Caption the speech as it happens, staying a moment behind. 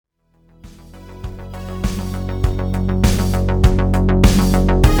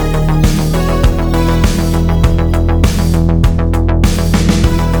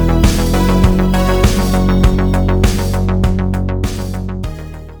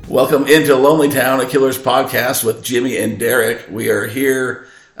Welcome into Lonely Town, a Killers podcast with Jimmy and Derek. We are here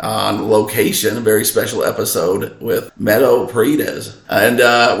on location, a very special episode with Meadow Paredes. And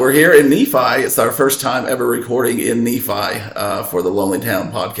we're here in Nephi. It's our first time ever recording in Nephi for the Lonely Town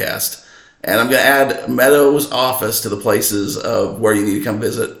podcast. And I'm going to add Meadow's office to the places of where you need to come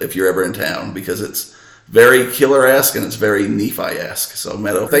visit if you're ever in town, because it's very killer-esque and it's very Nephi-esque. So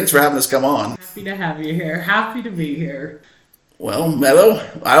Meadow, thanks for having us come on. Happy to have you here. Happy to be here. Well, Meadow,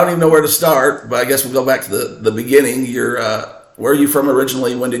 I don't even know where to start, but I guess we'll go back to the beginning. Where are you from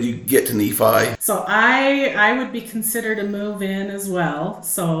originally? When did you get to Nephi? So I would be considered a move-in as well.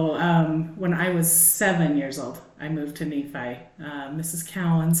 So when I was 7 years old, I moved to Nephi, Mrs.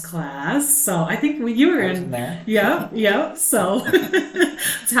 Cowan's class. So I think you were in there. Yeah. So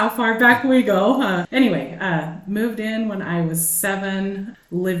that's how far back we go. Anyway, moved in when I was 7.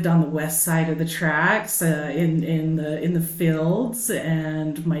 Lived on the west side of the tracks, in the fields,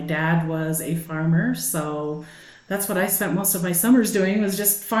 and my dad was a farmer. So that's what I spent most of my summers doing, was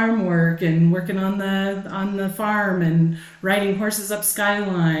just farm work and working on the farm and riding horses up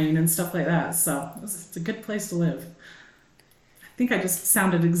Skyline and stuff like that. So it's a good place to live. I think I just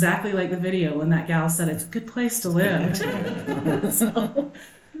sounded exactly like the video when that gal said it's a good place to live.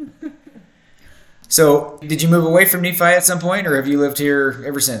 So did you move away from Nephi at some point, or have you lived here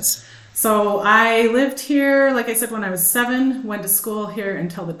ever since? So I lived here, like I said, when I was 7, went to school here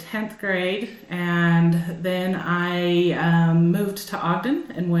until the 10th grade, and then I moved to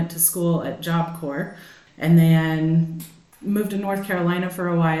Ogden and went to school at Job Corps, and then moved to North Carolina for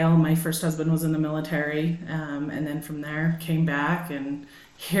a while. My first husband was in the military, and then from there came back, and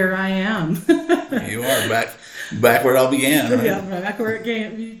here I am. You are back where it all began, right? Yeah, back where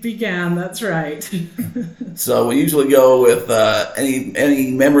it began, that's right. So we usually go with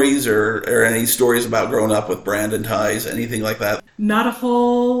any memories or any stories about growing up with Brandon ties, anything like that? Not a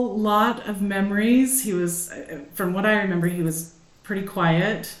whole lot of memories. He was, from what I remember, he was pretty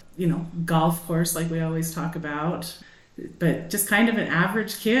quiet, golf course like we always talk about, but just kind of an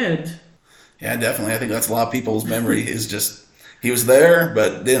average kid. Yeah, definitely. I think that's a lot of people's memory is just, he was there,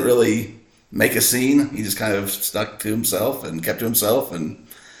 but didn't really make a scene. He just kind of stuck to himself and kept to himself, and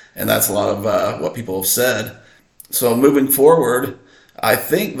that's a lot of what people have said. So moving forward, I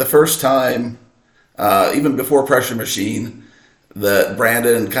think the first time, even before Pressure Machine, that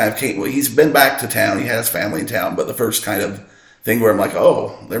Brandon kind of came, well, he's been back to town, he has family in town, but the first kind of thing where I'm like,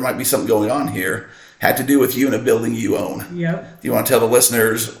 oh, there might be something going on here, had to do with you in a building you own. Yep. Do you want to tell the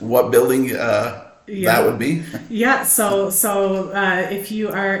listeners what building that would be? Yeah, so if you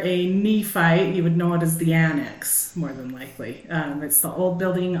are a Nephite, you would know it as the Annex, more than likely. It's the old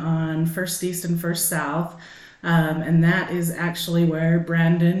building on First East and First South, and that is actually where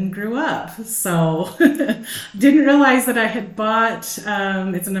Brandon grew up. So didn't realize that I had bought,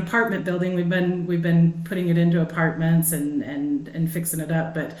 it's an apartment building. We've been putting it into apartments and fixing it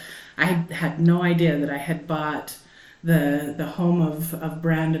up, but I had no idea that I had bought the home of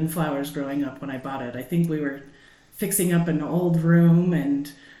Brandon Flowers growing up when I bought it. I think we were fixing up an old room,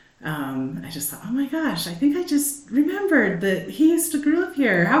 and I just thought, oh my gosh, I think I just remembered that he used to grow up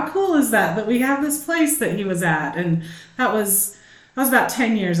here. How cool is that we have this place that he was at? And that was about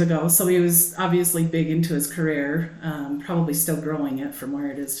 10 years ago, so he was obviously big into his career, probably still growing it from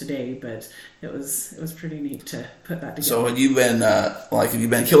where it is today, but it was pretty neat to put that together. So have you been have you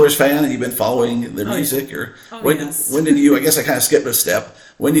been a Killers fan? Have you been following their music? Or yes. When did you, I guess I kind of skipped a step,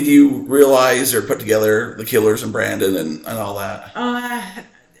 when did you realize or put together the Killers and Brandon and all that?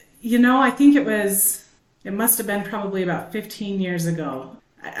 I think it must have been probably about 15 years ago.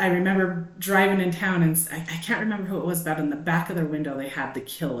 I remember driving in town, and I can't remember who it was, but in the back of their window they had the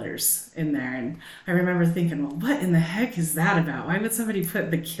Killers in there, and I remember thinking, well, what in the heck is that about? Why would somebody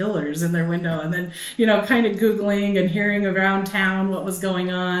put the Killers in their window? And then kind of Googling and hearing around town what was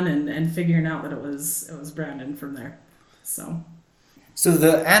going on, and figuring out that it was Brandon from there. So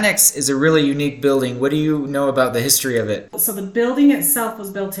the Annex is a really unique building. What do you know about the history of it? So the building itself was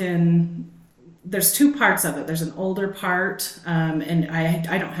built in, there's 2 parts of it. There's an older part, and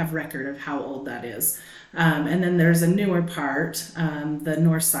I don't have record of how old that is. And then there's a newer part, the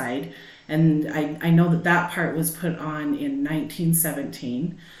north side, and I know that part was put on in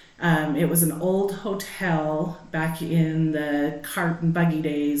 1917. It was an old hotel back in the cart and buggy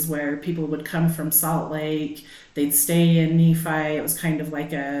days where people would come from Salt Lake. They'd stay in Nephi. It was kind of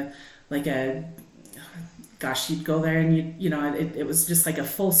like a gosh, you'd go there and it was just like a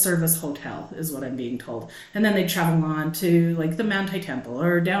full service hotel is what I'm being told. And then they'd travel on to like the Manti Temple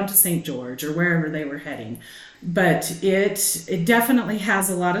or down to St. George or wherever they were heading. But it definitely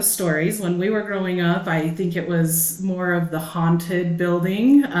has a lot of stories. When we were growing up, I think it was more of the haunted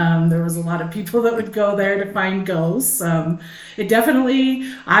building. There was a lot of people that would go there to find ghosts. It is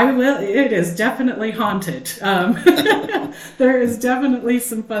definitely haunted. There is definitely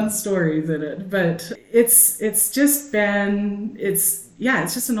some fun stories in it, but it's just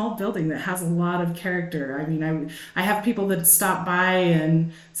an old building that has a lot of character. I mean, I have people that stop by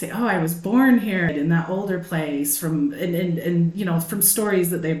and say, "Oh, I was born here in that older place," from from stories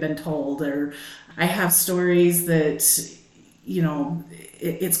that they've been told. Or I have stories that,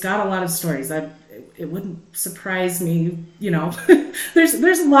 it's got a lot of stories. It wouldn't surprise me,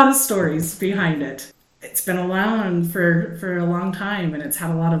 there's a lot of stories behind it. It's been around for a long time, and it's had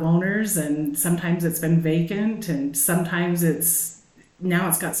a lot of owners, and sometimes it's been vacant, and sometimes now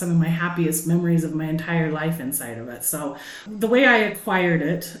it's got some of my happiest memories of my entire life inside of it. So the way I acquired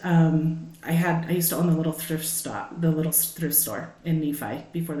it, I used to own the little thrift store in Nephi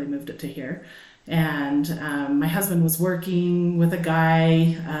before they moved it to here. And my husband was working with a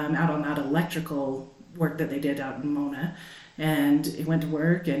guy out on that electrical work that they did out in Mona. And he went to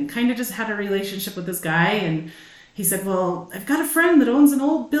work and kind of just had a relationship with this guy. And he said, "Well, I've got a friend that owns an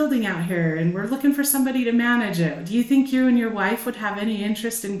old building out here, and we're looking for somebody to manage it. Do you think you and your wife would have any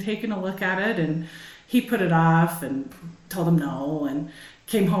interest in taking a look at it?" And he put it off and told him no, and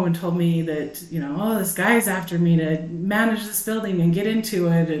came home and told me that, this guy's after me to manage this building and get into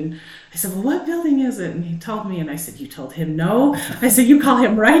it. And I said, "Well, what building is it?" And he told me, and I said, "You told him no?" I said, "You call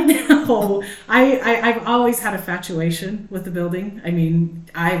him right now." I've always had infatuation with the building. I mean,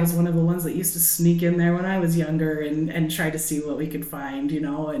 I was one of the ones that used to sneak in there when I was younger and try to see what we could find,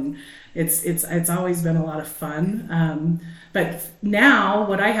 and it's always been a lot of fun. But now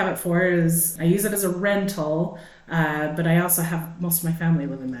what I have it for is I use it as a rental. But I also have most of my family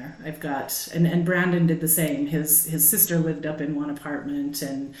living there. I've got, and Brandon did the same. His sister lived up in one apartment,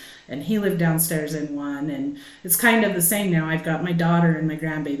 and he lived downstairs in one. And it's kind of the same now. I've got my daughter and my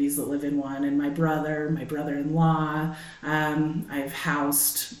grandbabies that live in one, and my brother-in-law. I've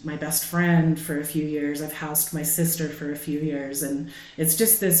housed my best friend for a few years. I've housed my sister for a few years. And it's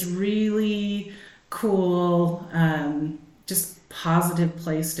just this really cool, just positive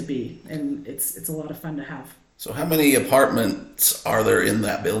place to be. And it's a lot of fun to have. So how many apartments are there in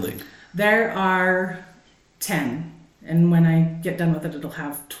that building? There are 10. And when I get done with it, it'll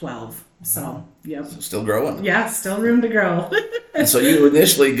have 12. So, yep. So still growing. Yeah, still room to grow. And so you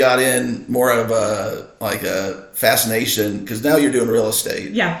initially got in more of a fascination, because now you're doing real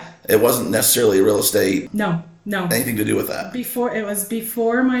estate. Yeah. It wasn't necessarily real estate. No. Anything to do with that?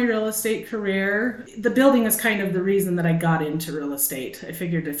 Before my real estate career. The building is kind of the reason that I got into real estate. I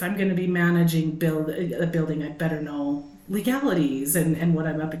figured if I'm going to be managing a building, I better know legalities and what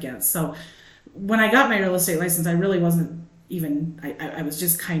I'm up against. So when I got my real estate license, I really wasn't even, I was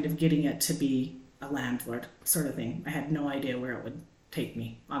just kind of getting it to be a landlord sort of thing. I had no idea where it would take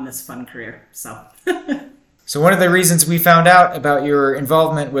me on this fun career. So one of the reasons we found out about your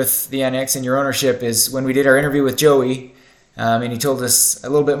involvement with the Annex and your ownership is when we did our interview with Joey, and he told us a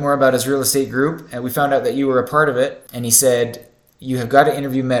little bit more about his real estate group, and we found out that you were a part of it, and he said, "You have got to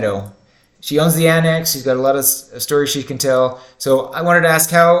interview Meadow. She owns the Annex. She's got a lot of stories she can tell." So I wanted to ask,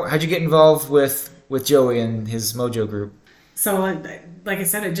 how'd you get involved with Joey and his Mojo group? So like I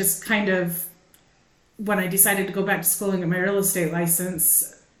said, it just kind of, when I decided to go back to school and get my real estate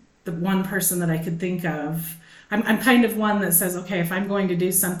license, the one person that I could think of, I'm kind of one that says, okay, if I'm going to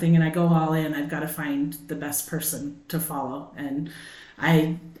do something and I go all in, I've got to find the best person to follow. And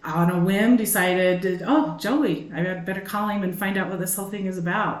I, on a whim, decided, Joey, I better call him and find out what this whole thing is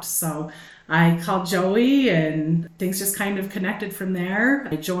about. So I called Joey, and things just kind of connected from there.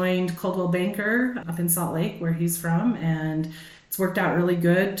 I joined Coldwell Banker up in Salt Lake, where he's from, and it's worked out really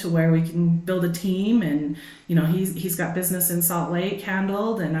good to where we can build a team. And he's got business in Salt Lake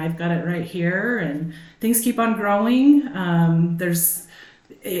handled, and I've got it right here, and things keep on growing.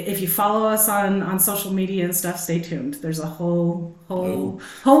 If you follow us on social media and stuff, stay tuned. There's a whole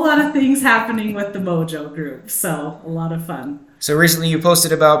lot of things happening with the Mojo group, so a lot of fun. So recently you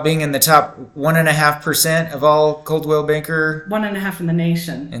posted about being in the top 1.5% of all Coldwell Banker. 1.5% in the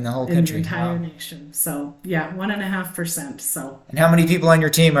nation. In the whole country. In the entire Wow. nation. So yeah, 1.5%. So. And how many people on your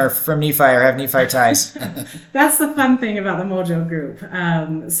team are from Nephi or have Nephi ties? That's the fun thing about the Mojo group.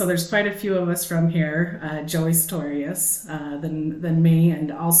 So there's quite a few of us from here. Joey Sartorius, then me,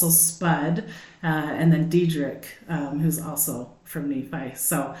 and also Spud. and then Diedrich, who's also from Nephi.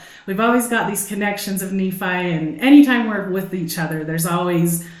 So we've always got these connections of Nephi, and anytime we're with each other, there's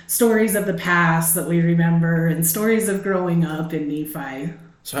always stories of the past that we remember and stories of growing up in Nephi.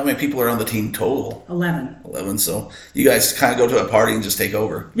 So how many people are on the team total? 11. 11. So you guys kind of go to a party and just take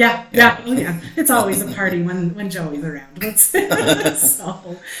over. Yeah. It's always a party when Joey's around.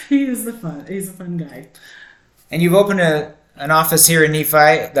 So he's a fun guy. And you've opened an office here in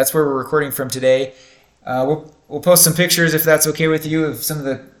Nephi. That's where we're recording from today. We'll post some pictures, if that's okay with you, of some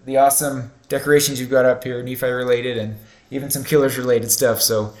of the awesome decorations you've got up here, Nephi related, and even some Killers related stuff.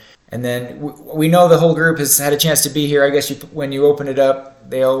 So, and then we know the whole group has had a chance to be here. I guess when you open it up,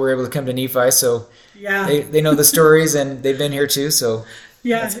 they all were able to come to Nephi. So yeah, they know the stories and they've been here too. So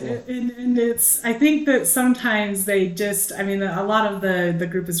yeah, cool. and it's, I think that sometimes they just, I mean, a lot of the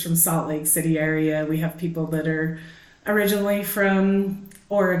group is from Salt Lake City area. We have people that are originally from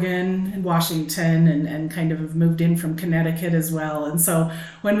Oregon and Washington and kind of have moved in from Connecticut as well. And so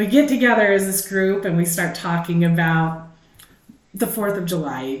when we get together as this group and we start talking about the 4th of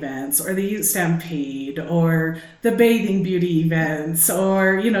July events or the Ute Stampede or the Bathing Beauty events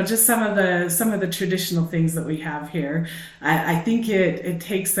or, just some of the traditional things that we have here, I think it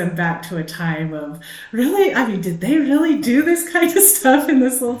takes them back to a time of really, I mean, did they really do this kind of stuff in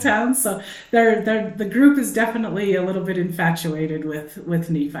this little town? So the group is definitely a little bit infatuated with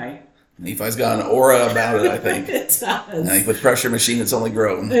Nephi. Nephi's got an aura about it, I think. It does. I think with Pressure Machine, it's only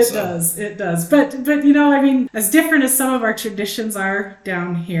grown. It does. But I mean, as different as some of our traditions are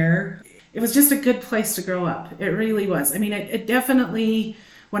down here, it was just a good place to grow up. It really was. I mean, it definitely,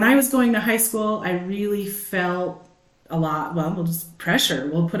 when I was going to high school, I really felt a lot, we'll just pressure.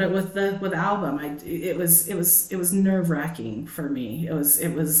 We'll put it with album. It was nerve-wracking for me. It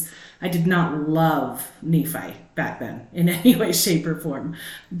was I did not love Nephi back then in any way, shape, or form.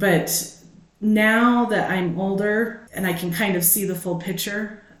 But now that I'm older and I can kind of see the full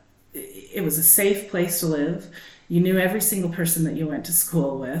picture, it was a safe place to live. You knew every single person that you went to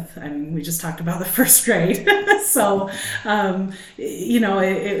school with. I mean, we just talked about the first grade. So,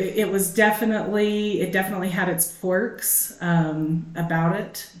 it was definitely had its quirks about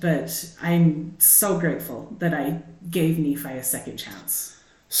it, but I'm so grateful that I gave Nephi a second chance.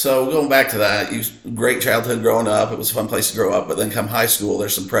 So going back to that, great childhood growing up. It was a fun place to grow up, but then come high school,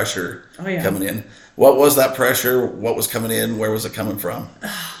 there's some pressure coming in. What was that pressure? What was coming in? Where was it coming from?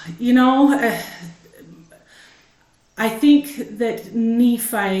 I think that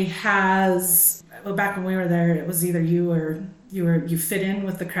Nephi has, back when we were there, it was either you fit in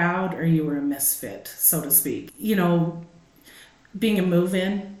with the crowd or you were a misfit, so to speak. Being a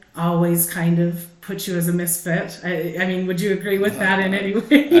move-in always kind of puts you as a misfit. I mean, would you agree with that in any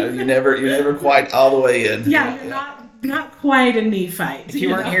way? You're never quite all the way in. Yeah, you're not quite a Nephite. If you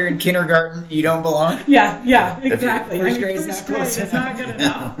weren't here in kindergarten, you don't belong. Yeah, exactly. First grade is not close enough. It's not good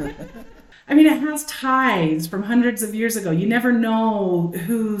enough. I mean, it has ties from hundreds of years ago. You never know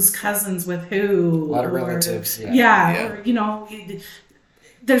who's cousins with who. A lot of relatives. Yeah. Or,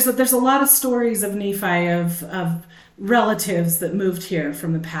 there's a lot of stories of Nephi of relatives that moved here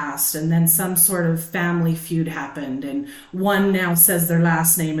from the past, and then some sort of family feud happened, and one now says their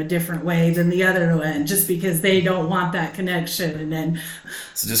last name a different way than the other one just because they don't want that connection. And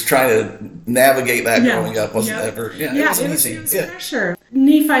so just trying to navigate that growing up wasn't ever it wasn't easy. It was pressure.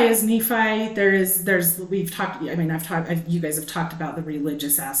 Nephi is Nephi. You guys have talked about the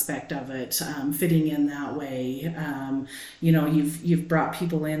religious aspect of it, fitting in that way. You've brought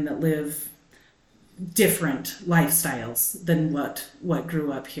people in that live different lifestyles than what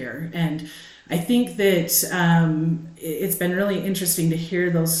grew up here, and I think that it's been really interesting to hear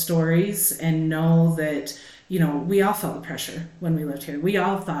those stories and know that we all felt the pressure when we lived here. We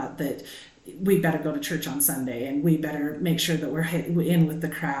all thought that we better go to church on Sunday, and we better make sure that we're in with the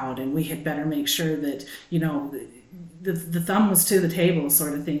crowd, and we had better make sure that the thumb was to the table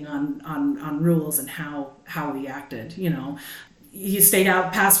sort of thing on rules and how we acted. You stayed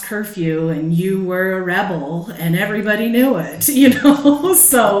out past curfew and you were a rebel and everybody knew it,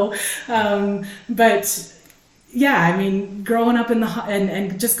 So, but yeah, I mean, growing up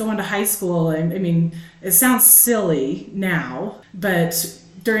and just going to high school, I mean, it sounds silly now, but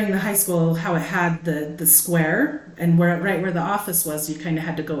during the high school, how it had the square and right where the office was, you kind of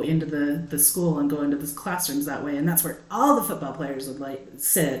had to go into the school and go into the classrooms that way. And that's where all the football players would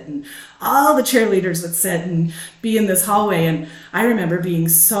sit, and all the cheerleaders would sit and be in this hallway. And I remember being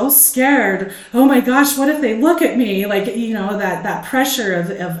so scared. Oh my gosh, what if they look at me? That pressure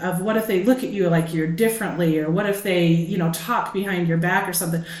of what if they look at you like you're differently, or what if they, talk behind your back or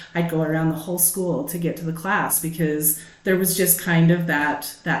something. I'd go around the whole school to get to the class because there was just kind of that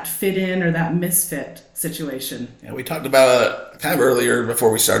that fit in or that misfit situation. Yeah, we talked about it kind of earlier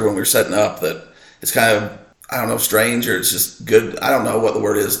before we started when we were setting up that it's kind of, I don't know, strange or it's just good. I don't know what the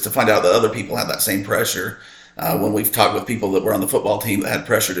word is to find out that other people have that same pressure. When we've talked with people that were on the football team that had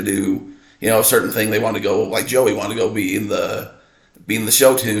pressure to do, a certain thing, they wanted to go, like Joey wanted to go be in the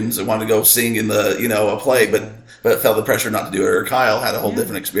show tunes and wanted to go sing in the, a play, but felt the pressure not to do it. Or Kyle had a whole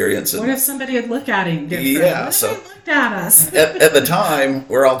different experience. What if somebody had looked at him different? Yeah, what so if they looked at us? at the time,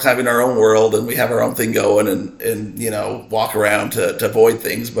 we're all kind of in our own world and we have our own thing going and walk around to avoid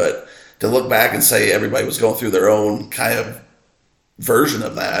things. But to look back and say everybody was going through their own kind of version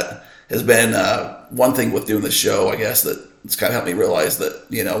of that has been one thing with doing the show, I guess, that it's kind of helped me realize that,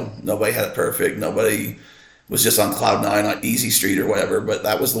 nobody had it perfect. Nobody was just on cloud nine on easy street or whatever, but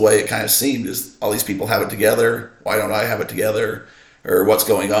that was the way it kind of seemed, is all these people have it together. Why don't I have it together? Or what's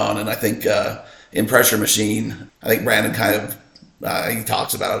going on? And I think in Pressure Machine, I think Brandon kind of, he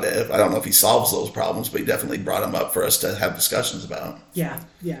talks about it. I don't know if he solves those problems, but he definitely brought them up for us to have discussions about. Yeah,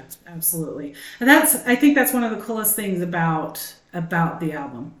 absolutely. And I think that's one of the coolest things about the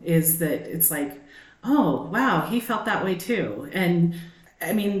album, is that it's like, oh, wow, he felt that way too. And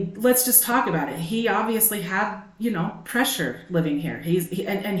I mean, let's just talk about it. He obviously had, pressure living here.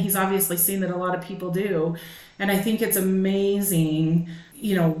 He's obviously seen that a lot of people do. And I think it's amazing,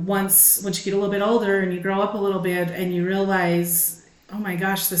 once you get a little bit older and you grow up a little bit and you realize, oh my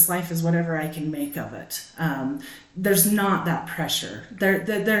gosh, this life is whatever I can make of it. There's not that pressure.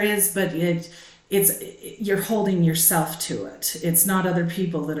 There is, but you're holding yourself to it. It's not other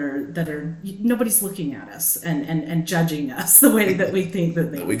people that are nobody's looking at us and judging us the way that we think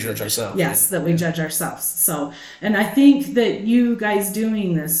that we judge ourselves. Yes, that we judge ourselves. So, and I think that you guys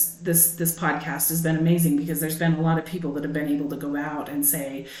doing this podcast has been amazing, because there's been a lot of people that have been able to go out and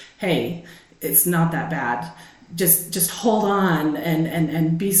say, hey, it's not that bad. Just hold on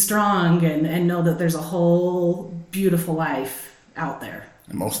and be strong and know that there's a whole beautiful life out there.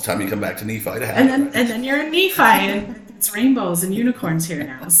 And most of the time you come back to Nephi to have and then you're in Nephi and it's rainbows and unicorns here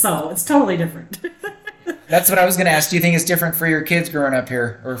now. So it's totally different. That's what I was going to ask. Do you think it's different for your kids growing up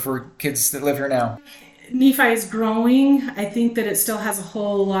here or for kids that live here now? Nephi is growing. I think that it still has a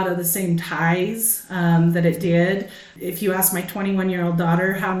whole lot of the same ties that it did. If you ask my 21-year-old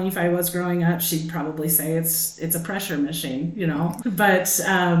daughter how Nephi was growing up, she'd probably say it's a pressure machine, But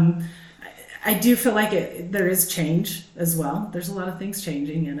I do feel like there is change as well. There's a lot of things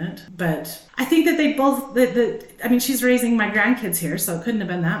changing in it. But I think that they both, she's raising my grandkids here, so it couldn't have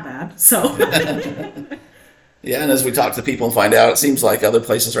been that bad. So. Yeah, and as we talk to people and find out, it seems like other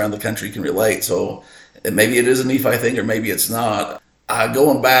places around the country can relate. So maybe it is a Nephi thing or maybe it's not.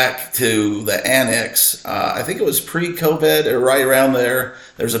 Going back to the annex, I think it was pre-COVID or right around there.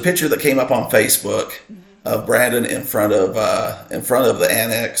 There's a picture that came up on Facebook of Brandon in front of the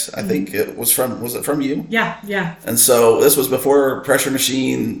annex. I think it was from you? Yeah. And so this was before Pressure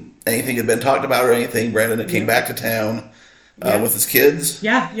Machine, anything had been talked about or anything. Brandon had came back to town with his kids.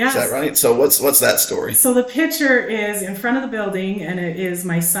 Yeah. Is that right? So what's that story? So the picture is in front of the building, and it is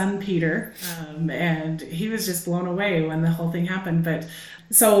my son Peter, and he was just blown away when the whole thing happened. But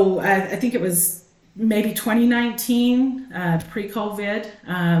so I think it was maybe 2019, pre-COVID,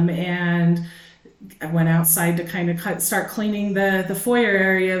 and I went outside to kind of start cleaning the foyer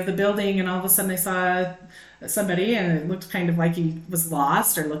area of the building, and all of a sudden I saw somebody, and it looked kind of like he was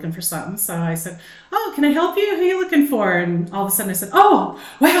lost or looking for something. So I said, "Oh, can I help you? Who are you looking for?" And all of a sudden I said, "Oh,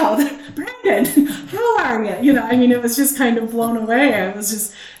 wow, Brandon, how are you?" It was just kind of blown away. I was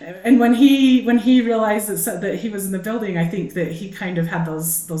just, and when he realized that he was in the building, I think that he kind of had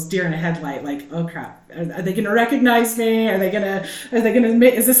those deer in a headlight, like, oh crap, are they going to recognize me? Are they going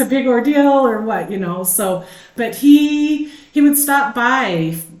to, is this a big ordeal or what? So, but he would stop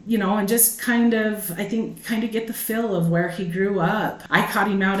by, and just kind of get the feel of where he grew up. I caught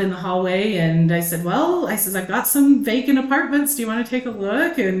him out in the hallway and I said, I've got some vacant apartments. Do you want to take a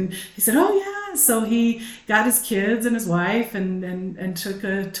look? And he said, oh yeah. So he got his kids and his wife and took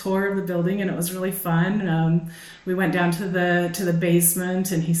a tour of the building, and it was really fun. We went down to the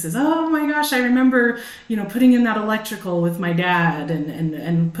basement, and he says, oh my gosh, I remember, putting in that electrical with my dad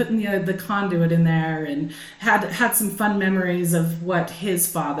and putting the conduit in there, and had some fun memories of what his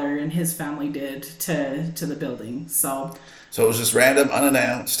father and his family did to the building. So it was just random,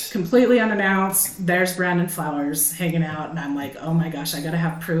 unannounced. Completely unannounced. There's Brandon Flowers hanging out, and I'm like, oh my gosh, I gotta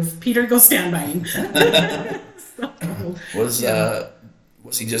have proof. Peter, go stand by him.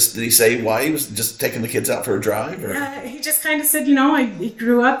 Was he just, did he say why he was just taking the kids out for a drive? Or? He just kind of said, he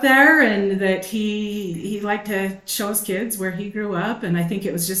grew up there, and that he liked to show his kids where he grew up. And I think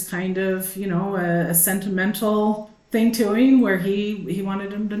it was just kind of, a sentimental thing to him where he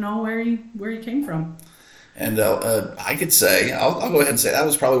wanted him to know where he came from. And I could say, I'll go ahead and say that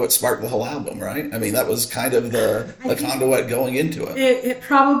was probably what sparked the whole album, right? I mean, that was kind of the conduit going into it. It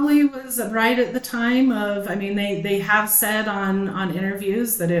probably was right at the time of, I mean, they have said on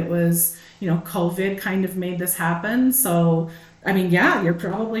interviews that it was, COVID kind of made this happen. So, I mean, yeah, you're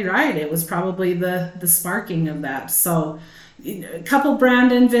probably right. It was probably the sparking of that. So, a couple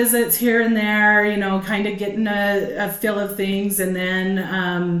Brandon visits here and there, kind of getting a feel of things. And then,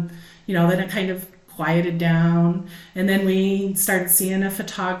 then it kind of quieted down, and then we started seeing a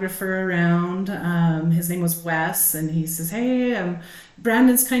photographer around. His name was Wes, and he says, "Hey,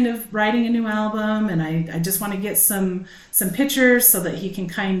 Brandon's kind of writing a new album, and I just want to get some pictures so that he can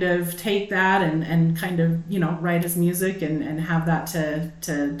kind of take that and kind of write his music and have that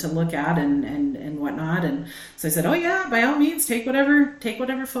to look at and whatnot." And so I said, "Oh yeah, by all means, take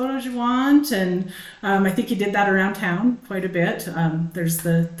whatever photos you want." And I think he did that around town quite a bit. There's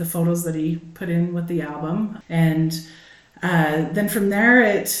the photos that he put in with the album, and then from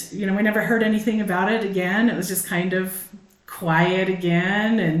there, we never heard anything about it again. It was just kind of quiet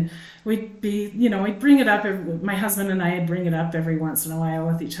again, and we'd bring it up. My husband and I would bring it up every once in a while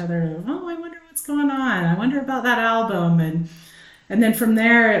with each other. "Oh, I wonder what's going on. I wonder about that album." And then from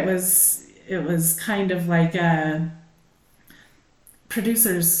there, it was kind of like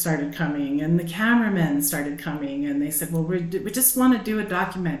producers started coming and the cameramen started coming, and they said, "Well, we just want to do a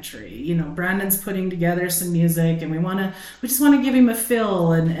documentary. Brandon's putting together some music, and we just want to give him a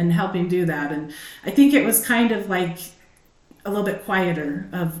feel and help him do that." And I think it was kind of like a little bit quieter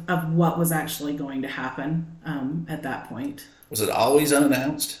of what was actually going to happen at that point. Was it always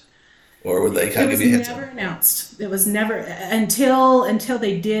unannounced, or would they kind of give you a heads up? It was never announced. It was never until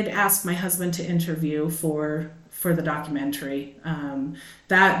they did ask my husband to interview for the documentary.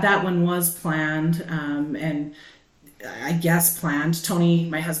 That one was planned, and I guess planned. Tony,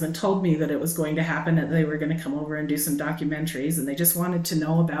 my husband, told me that it was going to happen, that they were going to come over and do some documentaries, and they just wanted to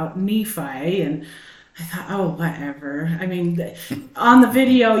know about Nephi. And I thought, oh, whatever. I mean, on the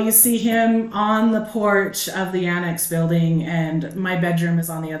video, you see him on the porch of the annex building, and my bedroom is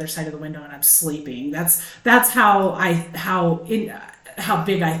on the other side of the window, and I'm sleeping. That's how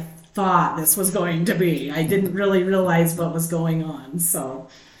big I thought this was going to be. I didn't really realize what was going on. So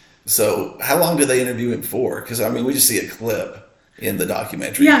how long did they interview him for? Because I mean, we just see a clip in the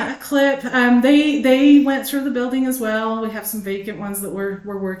documentary. Yeah, a clip. They went through the building as well. We have some vacant ones that we're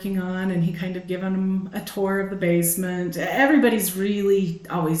working on, and he kind of given them a tour of the basement. Everybody's really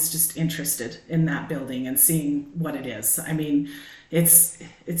always just interested in that building and seeing what it is. I mean, it's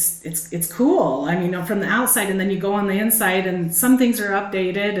cool. I mean, from the outside, and then you go on the inside, and some things are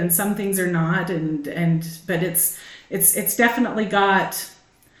updated and some things are not, but it's definitely got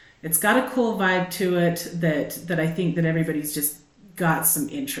a cool vibe to it that I think that everybody's just got some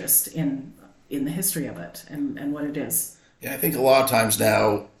interest in the history of it and what it is. Yeah, I think a lot of times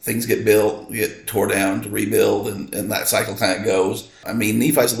now things get built, get tore down to rebuild, and that cycle kind of goes. I mean,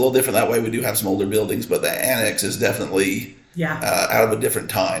 Nephi's a little different that way. We do have some older buildings, but the annex is definitely out of a different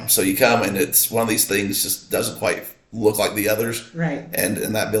time. So you come and it's one of these things just doesn't quite look like the others. Right. And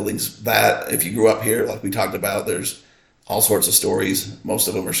that building's that. If you grew up here, like we talked about, there's all sorts of stories. Most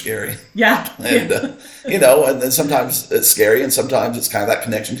of them are scary. Yeah. And, and then sometimes it's scary and sometimes it's kind of that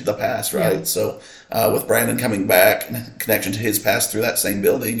connection to the past, right? Yeah. So with Brandon coming back and connection to his past through that same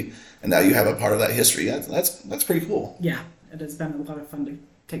building, and now you have a part of that history, that's pretty cool. Yeah, it has been a lot of fun to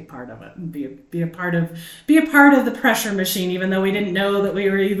take part of it and be a part of the pressure machine, even though we didn't know that we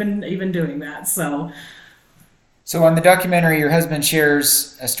were even doing that. So on the documentary, your husband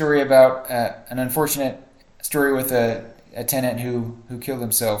shares a story about an unfortunate story with a tenant who killed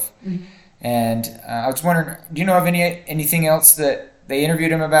himself. Mm-hmm. And I was wondering, do you know of anything else that they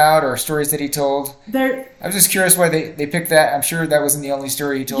interviewed him about or stories that he told? I was just curious why they picked that. I'm sure that wasn't the only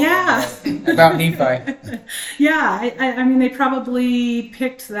story he told about Nephi. Yeah, I mean, they probably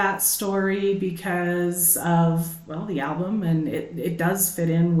picked that story because of, the album, and it does fit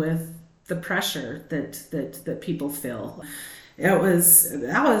in with the pressure that people feel. That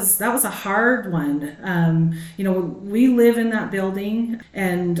was a hard one. We live in that building,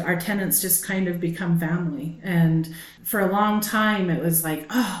 and our tenants just kind of become family. And for a long time, it was like,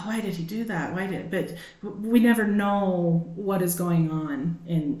 oh, why did he do that? But we never know what is going on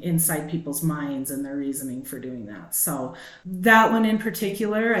inside people's minds and their reasoning for doing that. So that one in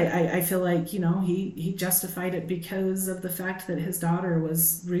particular, I feel like, he justified it because of the fact that his daughter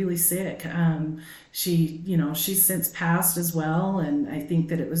was really sick. She's since passed as well. well, and I think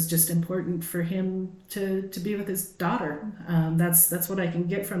that it was just important for him to be with his daughter. That's what I can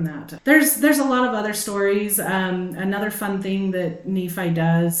get from that. There's a lot of other stories. Another fun thing that Nephi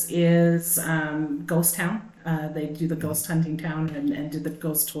does is Ghost Town. They do the ghost hunting town and do the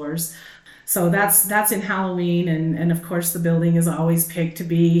ghost tours. So that's in Halloween, and of course the building is always picked to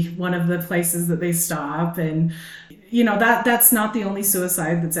be one of the places that they stop. And that's not the only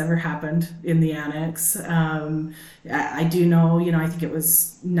suicide that's ever happened in the annex. I do know, I think it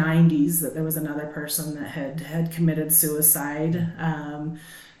was 90s that there was another person that had committed suicide.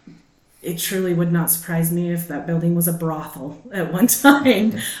 It truly would not surprise me if that building was a brothel at one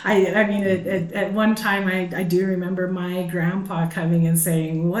time. I mean, at one time, I do remember my grandpa coming and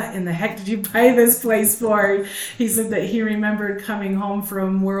saying, "What in the heck did you buy this place for?" He said that he remembered coming home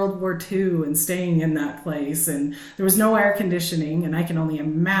from World War II and staying in that place, and there was no air conditioning, and I can only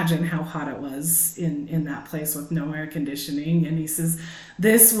imagine how hot it was in that place with no air conditioning. And he says,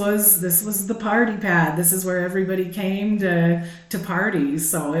 this was the party pad. This is where everybody came to party.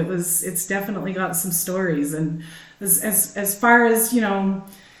 So it's definitely got some stories. And as far as,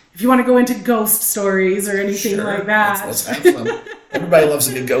 if you want to go into ghost stories or anything like that. Let's have some. Everybody loves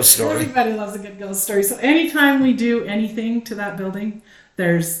a good ghost story. Everybody loves a good ghost story. So anytime we do anything to that building,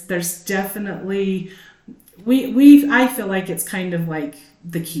 there's definitely, I feel like it's kind of like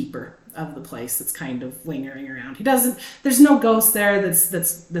the keeper of the place that's kind of lingering around. There's no ghost there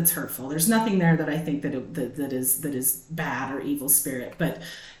that's hurtful. There's nothing there that I think that is bad or evil spirit. But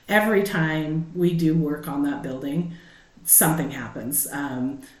every time we do work on that building, something happens.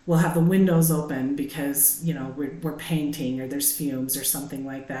 We'll have the windows open because we're painting or there's fumes or something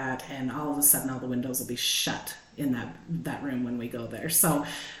like that, and all of a sudden all the windows will be shut in that room when we go there. So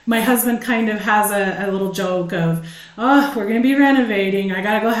my husband kind of has a little joke of, we're going to be renovating. I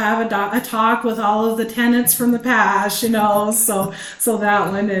got to go have a talk with all of the tenants from the past, so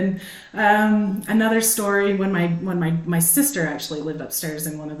that one. And another story when my sister actually lived upstairs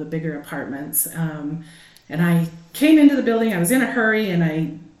in one of the bigger apartments, and I came into the building. I was in a hurry, and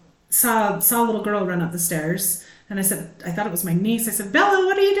I saw a little girl run up the stairs, and I said, I thought it was my niece. I said, "Bella,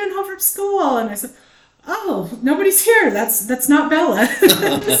 what are you doing home from school?" And I said, "Oh, nobody's here. That's not Bella."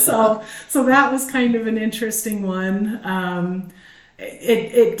 So that was kind of an interesting one.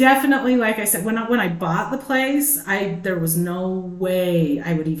 It definitely, like I said, when I bought the place, there was no way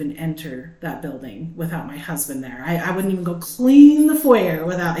I would even enter that building without my husband there. I wouldn't even go clean the foyer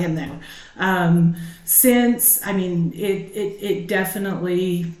without him there.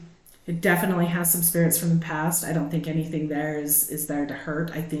 It definitely has some spirits from the past. I don't think anything there is there to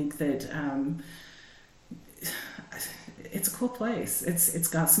hurt. I think that it's a cool place. It's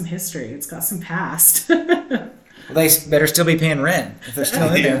got some history. It's got some past. Well, they better still be paying rent if they're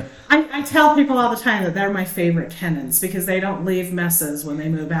still in there. I tell people all the time that they're my favorite tenants because they don't leave messes when they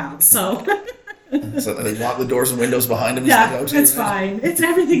move out. So so they lock the doors and windows behind them. Yeah, it's fine.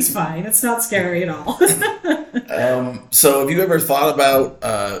 Everything's fine. It's not scary at all. So have you ever thought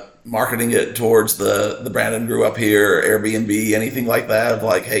about marketing it towards the Brandon grew up here, Airbnb, anything like that? Of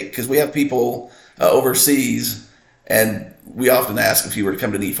like, hey, because we have people overseas, and we often ask, if you were to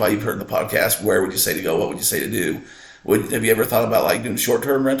come to Nephi, you've heard the podcast, where would you say to go? What would you say to do? Have you ever thought about like doing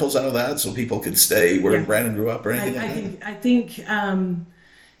short-term rentals out of that so people could stay where Brandon grew up or anything I think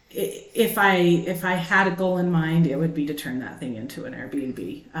if I had a goal in mind, it would be to turn that thing into an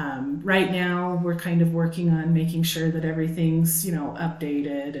Airbnb. Right now, we're kind of working on making sure that everything's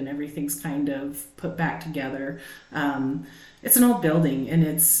updated and everything's kind of put back together. It's an old building, and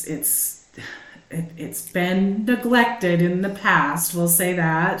it's been neglected in the past, we'll say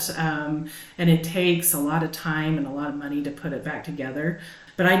that, and it takes a lot of time and a lot of money to put it back together.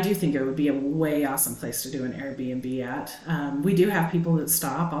 But I do think it would be a way awesome place to do an Airbnb at. We do have people that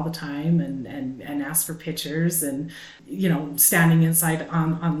stop all the time and ask for pictures, and standing inside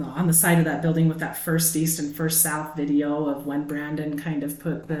on the side of that building with that First East and First South video of when Brandon kind of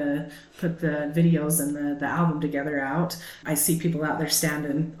put the videos and the album together out. I see people out there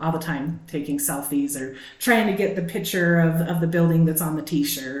standing all the time taking selfies or trying to get the picture of the building that's on the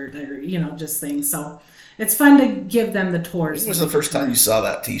t-shirt, or just things. So it's fun to give them the tours. When was the first time you saw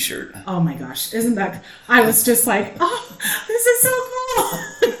that t-shirt? Oh my gosh, isn't that, I was just like, oh, this is so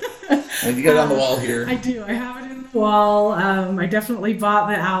cool. And you got it on the wall here. I do. I have it in the wall. I definitely bought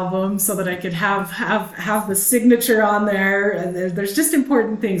the album so that I could have the signature on there. And there's just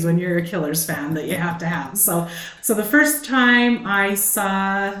important things when you're a Killers fan that you have to have. So the first time I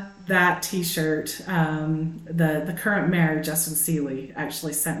saw that T-shirt, the current mayor, Justin Seeley,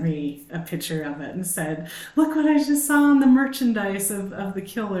 actually sent me a picture of it and said, "Look what I just saw on the merchandise of the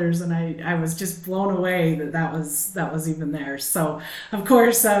Killers," and I was just blown away that was even there. So, of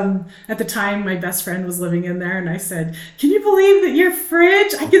course, at the time, my best friend was living in there, and I said, "Can you believe that your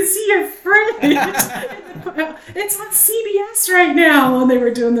fridge? I can see your fridge. It's on CBS right now." When they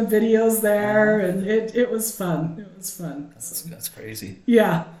were doing the videos there, and it was fun. It was fun. That's crazy.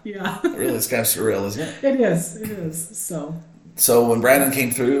 Yeah. Really, it's kind of surreal, isn't it? It is. So when Brandon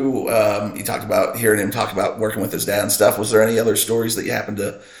came through, you talked about hearing him talk about working with his dad and stuff. Was there any other stories that you happened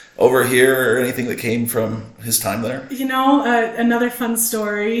to overhear or anything that came from his time there? Another fun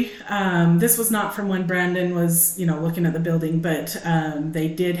story. This was not from when Brandon was, looking at the building, but they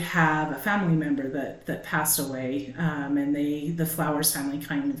did have a family member that passed away, and the Flowers family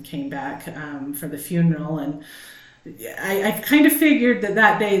kind of came back for the funeral, and I kind of figured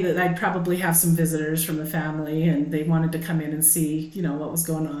that day that I'd probably have some visitors from the family, and they wanted to come in and see, what was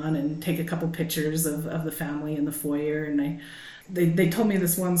going on and take a couple pictures of the family in the foyer. And they told me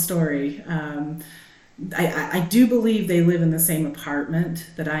this one story. I do believe they live in the same apartment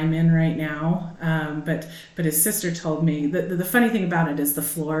that I'm in right now, but his sister told me that the funny thing about it is the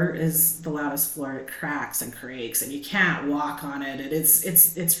floor is the loudest floor. It cracks and creaks, and you can't walk on it. And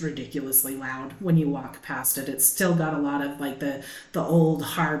it's ridiculously loud when you walk past it. It's still got a lot of like the old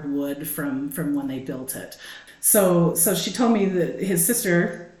hardwood from when they built it. So she told me that his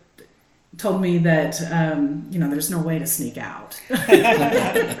sister told me that there's no way to sneak out.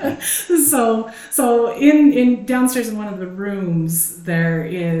 so in downstairs in one of the rooms there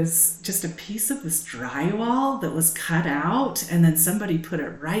is just a piece of this drywall that was cut out, and then somebody put it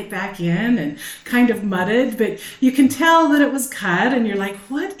right back in and kind of mudded, but you can tell that it was cut, and you're like,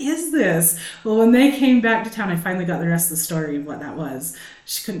 what is this? Well, when they came back to town, I finally got the rest of the story of what that was.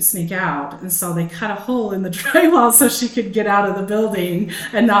 She couldn't sneak out, and so they cut a hole in the drywall so she could get out of the building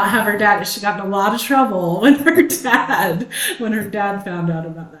and not have her dad. She got in a lot of trouble when her dad found out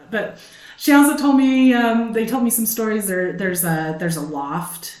about that. But she also told me they told me some stories. There's a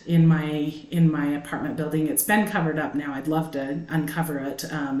loft in my apartment building. It's been covered up now. I'd love to uncover it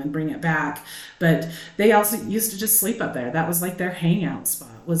and bring it back. But they also used to just sleep up there. That was like their hangout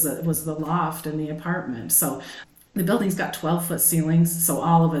spot. Was the loft in the apartment. So. The building's got 12-foot ceilings, so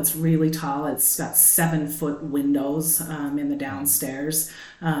all of it's really tall. It's got 7-foot windows in the downstairs.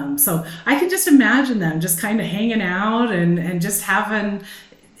 So I could just imagine them just kind of hanging out and just having,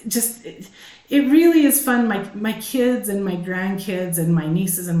 it really is fun. My kids and my grandkids and my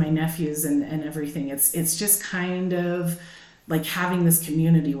nieces and my nephews and everything. It's just kind of like having this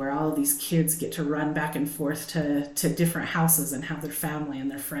community where all of these kids get to run back and forth to different houses and have their family and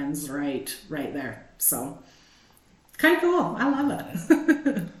their friends right there. So. Kind of cool. I love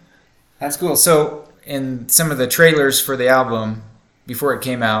it. That's cool. So in some of the trailers for the album, before it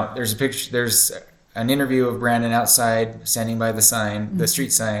came out, there's a picture. There's an interview of Brandon outside, standing by the sign, the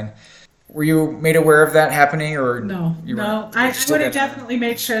street sign. Were you made aware of that happening, or no? I would have definitely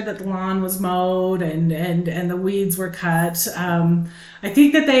made sure that the lawn was mowed and the weeds were cut. I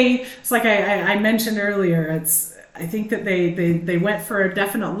think that it's like I mentioned earlier. I think that they went for a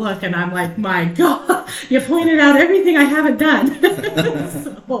definite look, and I'm like, my God, you pointed out everything I haven't done.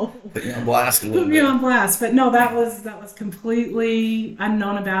 So, put you on blast a little bit. Put me on blast, but no, that was completely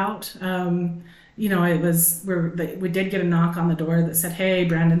unknown about. It was we did get a knock on the door that said, "Hey,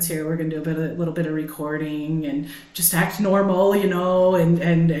 Brandon's here. We're gonna do a little bit of recording and just act normal,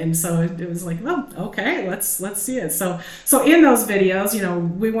 and so it was like, well, okay, let's see it." So in those videos,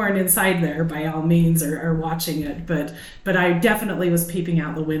 we weren't inside there by all means or watching it, but I definitely was peeping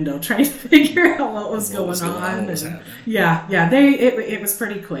out the window trying to figure out what was going on. It was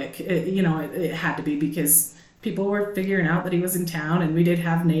pretty quick. It had to be because people were figuring out that he was in town, and we did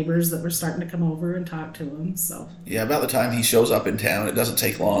have neighbors that were starting to come over and talk to him. So yeah, about the time he shows up in town, it doesn't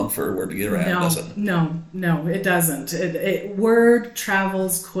take long for word to get around, does it? No, it doesn't. Word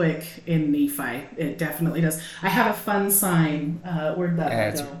travels quick in Nephi. It definitely does. I have a fun sign. Where'd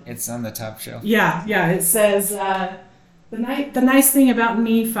that go? It's on the top shelf. Yeah. It says the nice thing about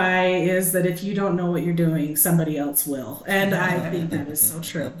Nephi is that if you don't know what you're doing, somebody else will, and I think that is so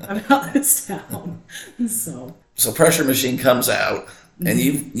true about this town. So Pressure Machine comes out, and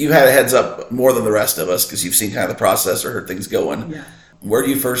you've had a heads up more than the rest of us because you've seen kind of the process or heard things going. Yeah. Where do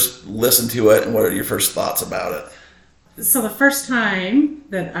you first listen to it, and what are your first thoughts about it? So the first time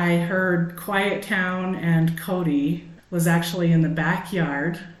that I heard Quiet Town and Cody was actually in the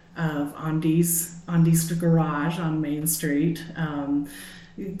backyard of Andy's garage on Main Street.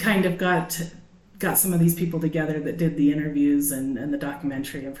 Kind of got got some of these people together that did the interviews and the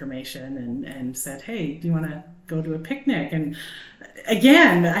documentary information and said, hey, do you want to go to a picnic? And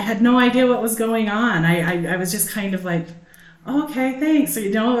again, I had no idea what was going on. I was just kind of like, okay, thanks. So,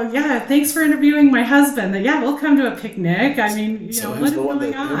 yeah, thanks for interviewing my husband. Yeah, we'll come to a picnic. I mean, So what who's is the one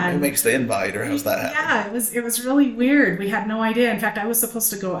going that on? who makes the invite, or how's that happen? Yeah, it was really weird. We had no idea. In fact, I was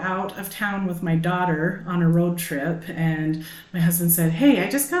supposed to go out of town with my daughter on a road trip, and my husband said, hey, I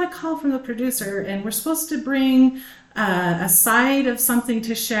just got a call from the producer, and we're supposed to bring a side of something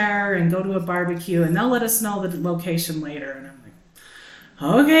to share and go to a barbecue, and they'll let us know the location later. And I'm like,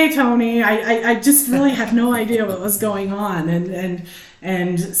 okay, Tony. I just really had no idea what was going on,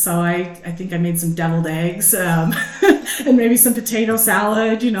 and so I think I made some deviled eggs and maybe some potato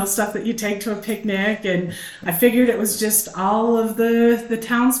salad, stuff that you take to a picnic. And I figured it was just all of the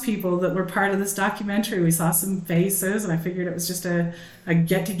townspeople that were part of this documentary. We saw some faces, and I figured it was just a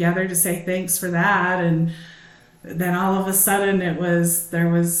get together to say thanks for that. And then all of a sudden there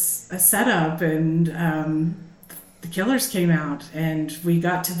was a setup, and the Killers came out, and we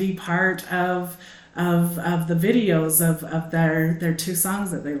got to be part of the videos of their 2 songs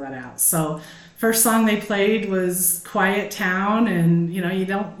that they let out. So first song they played was Quiet Town, and you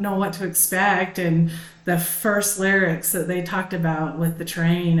don't know what to expect. And the first lyrics that they talked about with the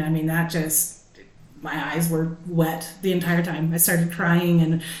train, I mean, that just, my eyes were wet the entire time. I started crying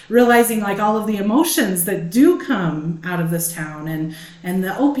and realizing like all of the emotions that do come out of this town, and the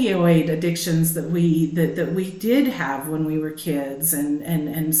opioid addictions that we did have when we were kids,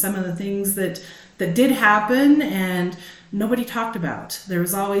 and some of the things that did happen and nobody talked about. There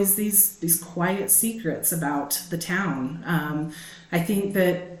was always these quiet secrets about the town. I think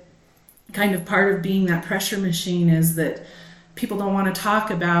that kind of part of being that pressure machine is that people don't want to talk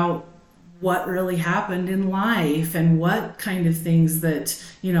about what really happened in life and what kind of things that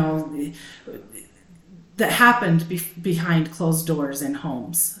that happened behind closed doors in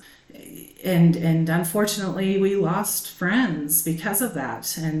homes. And unfortunately we lost friends because of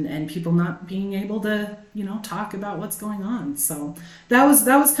that, and people not being able to talk about what's going on. So that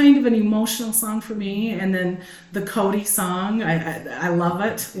was kind of an emotional song for me. And then the Cody song, I love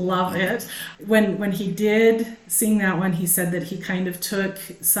it. When he did sing that one, he said that he kind of took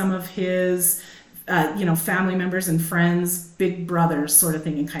some of his family members and friends, big brothers sort of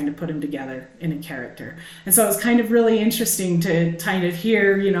thing, and kind of put them together in a character. And so it was kind of really interesting to kind of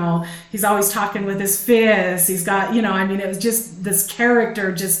hear, he's always talking with his fists. He's got, it was just, this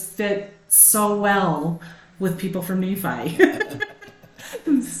character just fit so well with people from Nephi.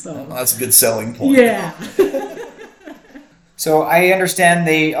 So Well, that's a good selling point. yeah. So I understand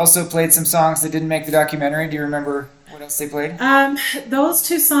they also played some songs that didn't make the documentary. Do you remember what else they played? Those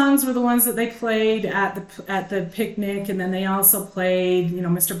 2 songs were the ones that they played at the picnic, and then they also played,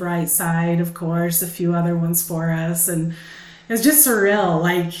 Mr. Brightside, of course, a few other ones for us, and it was just surreal.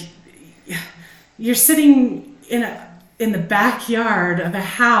 Like, you're sitting in the backyard of a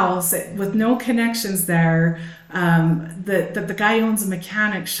house with no connections there. The guy owns a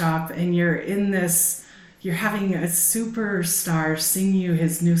mechanic shop, and you're having a superstar sing you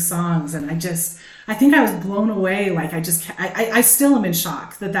his new songs, and I think I was blown away. Like, I still am in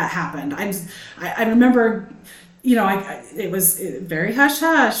shock that happened. I remember, it was very hush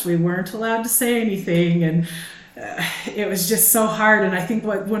hush. We weren't allowed to say anything, and it was just so hard. And I think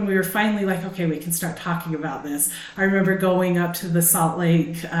when we were finally like, okay, we can start talking about this, I remember going up to the Salt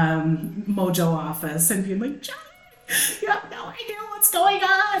Lake Mojo office and being like, Johnny, you have no idea what's going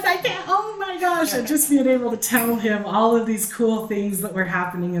on. I can't, oh my gosh. And just being able to tell him all of these cool things that were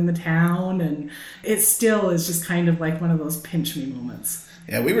happening in the town. And it still is just kind of like one of those pinch me moments.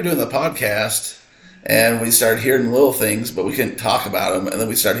 Yeah, we were doing the podcast, and we started hearing little things, but we couldn't talk about them. And then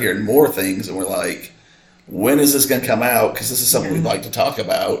we started hearing more things, and we're like, when is this going to come out? Because this is something we'd like to talk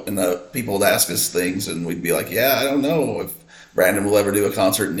about. And the people would ask us things, and we'd be like, yeah, I don't know if Brandon will ever do a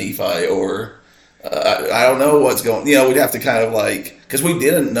concert in Nephi, or I don't know what's going. We'd have to kind of like, because we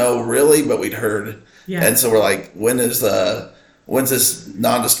didn't know really, but we'd heard. Yeah. And so we're like, when's this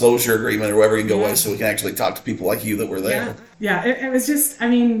non-disclosure agreement or whatever can go away, so we can actually talk to people like you that were there. Yeah. It was just,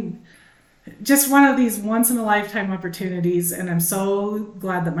 just one of these once in a lifetime opportunities. And I'm so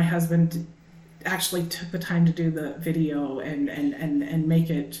glad that my husband actually took the time to do the video and make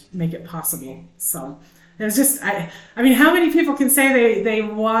it possible. So it was just, how many people can say they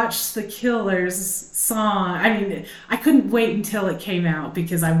watched the Killers song? I couldn't wait until it came out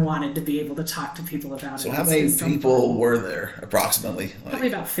because I wanted to be able to talk to people about it. So how many people were there approximately? Probably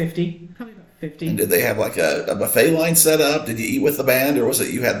about 50. And did they have like a buffet line set up? Did you eat with the band, or was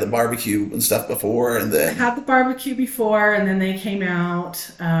it you had the barbecue and stuff before and then? I had the barbecue before, and then they came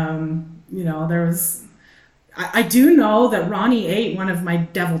out. there was. I do know that Ronnie ate one of my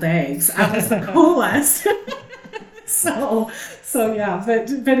deviled eggs. I was the coolest. So yeah, but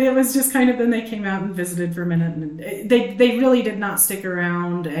it was just kind of, then they came out and visited for a minute, and they really did not stick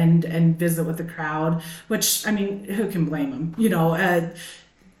around and visit with the crowd, which, I mean, who can blame them?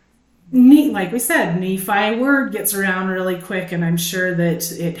 Like we said, Nephi word gets around really quick, and I'm sure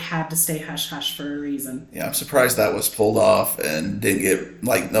that it had to stay hush hush for a reason. Yeah, I'm surprised that was pulled off and didn't get,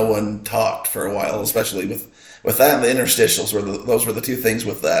 like, no one talked for a while, especially with that and the interstitials. Those were the two things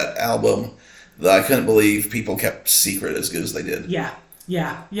with that album that I couldn't believe people kept secret as good as they did.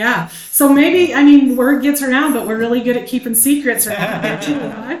 Yeah. So maybe, I mean, word gets around, but we're really good at keeping secrets around here too,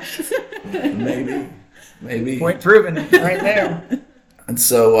 huh? Maybe. Point proven right there. And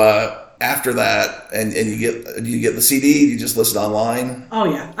so after that, and you get the CD, you just listen online. Oh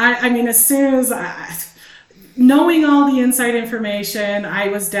yeah, I mean, as soon as knowing all the inside information, I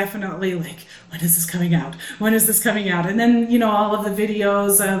was definitely like, when is this coming out? When is this coming out? And then, all of the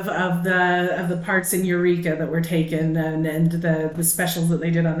videos of the parts in Eureka that were taken, and the specials that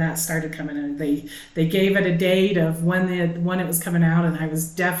they did on that started coming in. They gave it a date of when it was coming out, and I was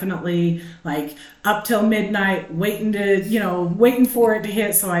definitely like up till midnight waiting for it to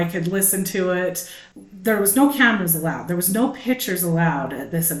hit so I could listen to it. There was no cameras allowed. There was no pictures allowed at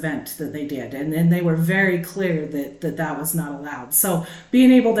this event that they did. And they were very clear that was not allowed. So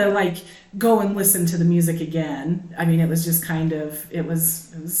being able to like go and listen to the music again, I mean, it was just kind of, it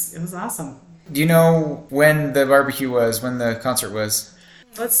was awesome. Do you know when the barbecue was, when the concert was?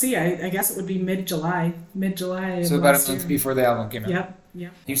 Let's see, I guess it would be mid-July. So about a month before the album came out.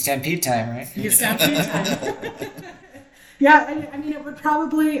 Yep. You Stampede time, right? You Stampede time. Yeah, I mean, it would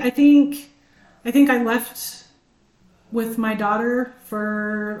probably, I think I left with my daughter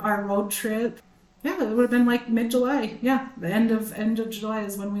for our road trip. Yeah, it would have been like mid-July. Yeah, the end of July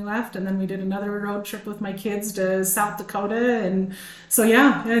is when we left, and then we did another road trip with my kids to South Dakota, and so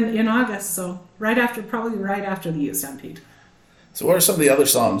yeah, in August. So probably right after the Youth Stampede. So, what are some of the other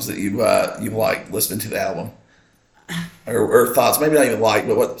songs that you like listening to the album, or thoughts? Maybe not even like,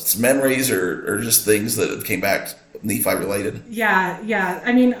 but what's memories or just things that came back Nephi related? Yeah.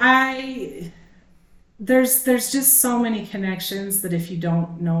 I mean, there's just so many connections that if you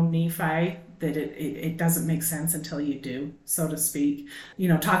don't know Nephi, that it doesn't make sense until you do, so to speak.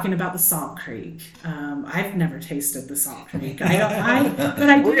 Talking about the Salt Creek. I've never tasted the Salt Creek.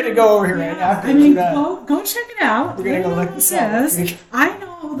 But we're gonna go over here right after. I mean, go check it out. We're gonna go look the Salt Creek. I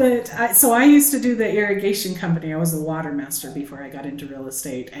know that. So I used to do the irrigation company. I was a water master before I got into real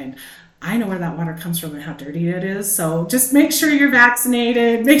estate, and I know where that water comes from and how dirty it is. So just make sure you're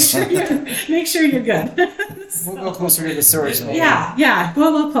vaccinated. Make sure you're good. We'll go closer to the source. Yeah. Go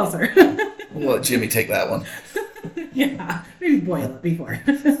a little closer. We'll let Jimmy take that one. Yeah, maybe boil it before.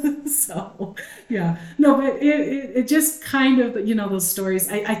 So, yeah. No, but it just kind of, those stories.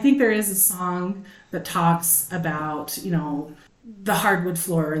 I think there is a song that talks about, the hardwood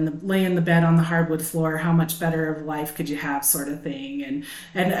floor and laying the bed on the hardwood floor, how much better of life could you have, sort of thing.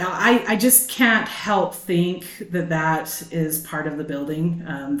 And I just can't help think that is part of the building,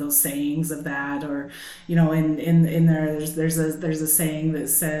 those sayings of that, or, in there's a saying that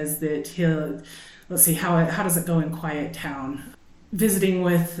says that let's see, how does it go in Quiet Town? Visiting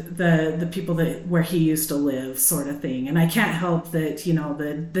with the people where he used to live, sort of thing. And I can't help that,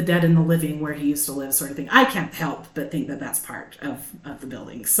 the dead and the living where he used to live, sort of thing. I can't help but think that that's part of the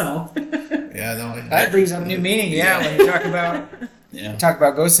building. So yeah, no, that brings up new meaning. Yeah, when you talk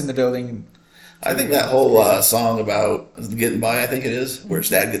about ghosts in the building. I think that whole song about getting by, I think it is, where his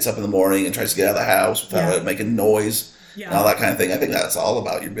dad gets up in the morning and tries to get out of the house without it making noise. Yeah. And all that kind of thing. I think that's all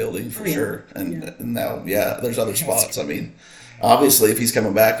about your building for sure. And now, there's other spots. I mean, obviously, if he's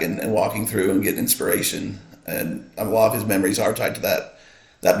coming back and walking through and getting inspiration, and a lot of his memories are tied to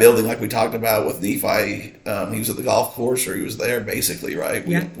that building, like we talked about with Nephi. He was at the golf course, or he was there, basically, right?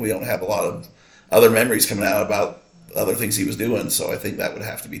 We don't have a lot of other memories coming out about other things he was doing, so I think that would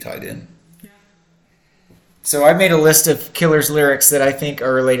have to be tied in. Yeah. So I made a list of Killer's lyrics that I think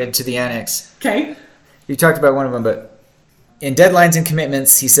are related to the annex. Okay. You talked about one of them, but in Deadlines and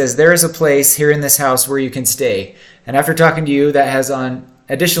Commitments, he says, "There is a place here in this house where you can stay." And after talking to you, that has on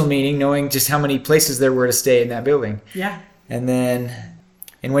additional meaning, knowing just how many places there were to stay in that building. Yeah. And then,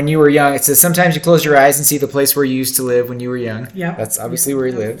 and when you were young, it says, "Sometimes you close your eyes and see the place where you used to live when you were young." Yeah. That's obviously where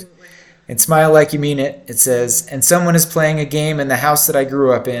he lived. And "Smile like you mean it." It says, "And someone is playing a game in the house that I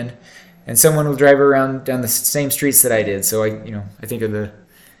grew up in, and someone will drive around down the same streets that I did." So I think of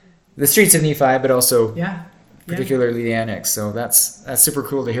the streets of Nephi, but also particularly the annex. So that's super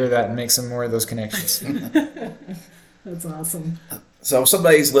cool to hear that and make some more of those connections. That's awesome. So if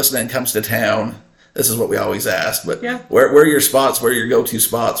somebody's listening and comes to town, this is what we always ask, but Yeah. where are your spots, where are your go-to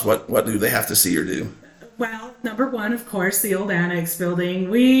spots? What do they have to see or do? Well, number one, of course, the old annex building.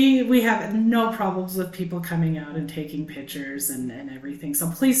 We have no problems with people coming out and taking pictures and everything. So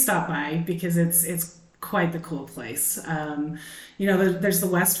please stop by because it's quite the cool place. There's the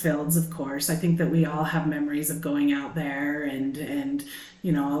Westfields, of course. I think that we all have memories of going out there and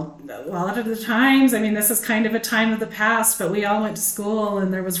a lot of the times, I mean, this is kind of a time of the past, but we all went to school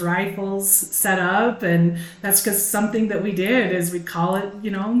and there was rifles set up, and that's just something that we did is we'd call it,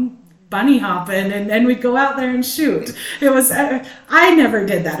 bunny hopping, and we'd go out there and shoot. It was I never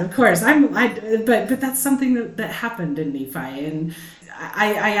did that, of course. But that's something that happened in Nephi, and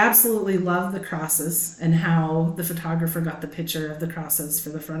I absolutely love the crosses and how the photographer got the picture of the crosses for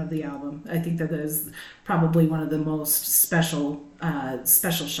the front of the album. I think that is probably one of the most special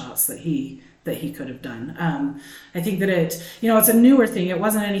shots that he could have done. I think that it's a newer thing. It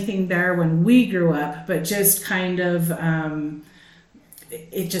wasn't anything there when we grew up, but just kind of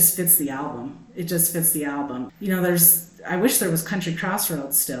it just fits the album. It just fits the album. I wish there was Country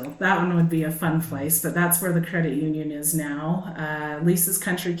Crossroads still. That one would be a fun place, but that's where the credit union is now. Lisa's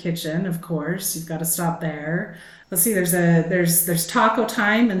Country Kitchen, of course. You've got to stop there. Let's see, there's Taco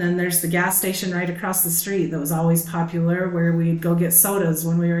Time, and then there's the gas station right across the street that was always popular, where we'd go get sodas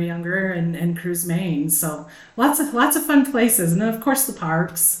when we were younger and cruise Maine. So lots of fun places, and then of course the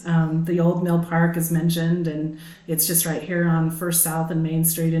parks. The Old Mill Park is mentioned, and it's just right here on First South and Main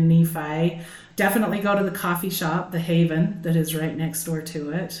Street in Nephi. Definitely go to the coffee shop, the Haven, that is right next door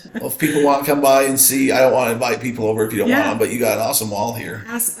to it. Well, if people want to come by and see, I don't want to invite people over if you don't want them, but you got an awesome wall here.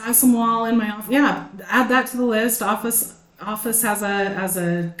 Awesome wall in my office. Yeah, add that to the list. Office has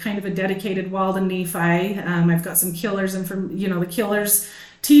a kind of a dedicated wall to Nephi. I've got some Killers and the Killers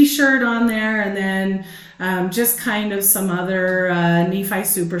t-shirt on there, and then just kind of some other Nephi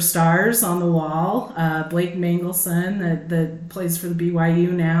superstars on the wall. Blake Mangelson that plays for the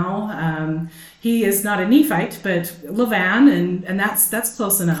BYU now. He is not a Nephite, but Levan, and that's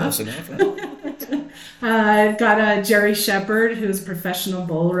close enough. Close enough. I've got Jerry Shepard, who's a professional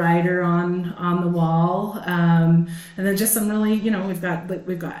bull rider on the wall, and then just some really, we've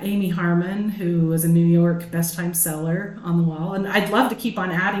got Amy Harmon, who was a New York best time seller on the wall, and I'd love to keep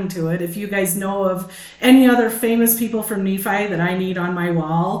on adding to it. If you guys know of any other famous people from Nephi that I need on my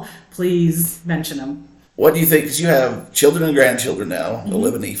wall, please mention them. What do you think? Because you have children and grandchildren now that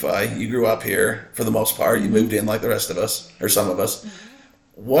live in Nephi. You grew up here for the most part. You moved in like the rest of us, or some of us.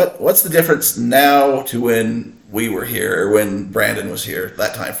 What's the difference now to when we were here, or when Brandon was here,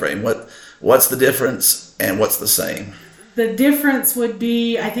 that time frame? What's the difference, and what's the same? The difference would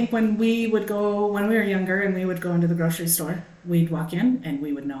be, I think when we were younger and we would go into the grocery store, we'd walk in and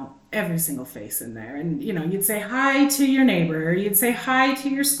we would know every single face in there. And, you'd say hi to your neighbor, or you'd say hi to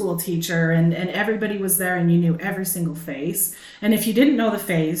your school teacher, and everybody was there and you knew every single face. And if you didn't know the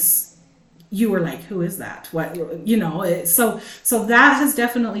face, you were like, who is that? What, so that has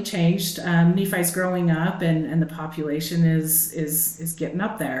definitely changed. Nephi's growing up, and the population is getting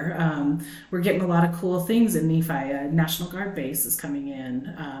up there. We're getting a lot of cool things in Nephi. National Guard base is coming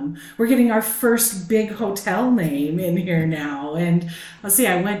in. We're getting our first big hotel name in here now. And let's see,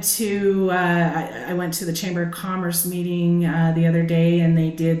 I went to the Chamber of Commerce meeting the other day, and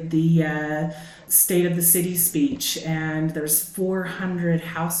they did the State of the City speech, and there's 400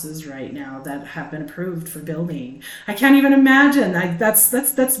 houses right now that have been approved for building. I can't even imagine. That's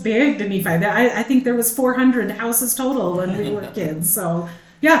big to Nephi. I think there was 400 houses total when we were kids. So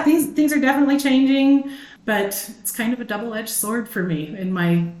yeah, things are definitely changing, but it's kind of a double-edged sword for me in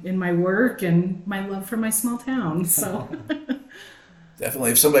my work and my love for my small town. So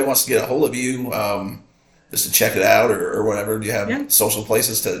Definitely, if somebody wants to get a hold of you, just to check it out or whatever, do you have social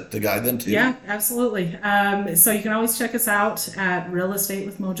places to guide them to? Yeah, absolutely. So you can always check us out at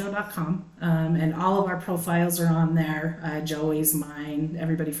realestatewithmojo.com, and all of our profiles are on there. Joey's, mine,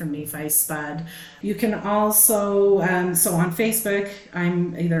 everybody from Nephi, Spud. You can also, so on Facebook,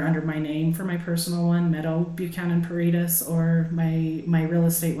 I'm either under my name for my personal one, Meadow Buchanan Paredes, or my real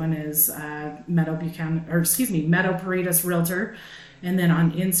estate one is Meadow Paredes Realtor. And then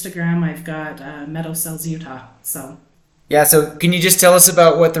on Instagram, I've got Meadow Sells Utah. So can you just tell us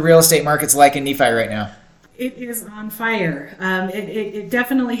about what the real estate market's like in Nephi right now? It is on fire. It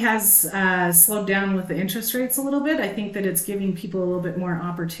definitely has slowed down with the interest rates a little bit. I think that it's giving people a little bit more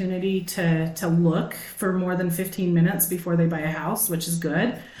opportunity to look for more than 15 minutes before they buy a house, which is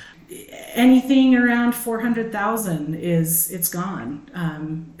good. anything around 400,000 it's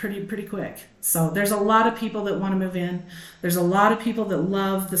gone pretty quick. So there's a lot of people that want to move in. There's a lot of people that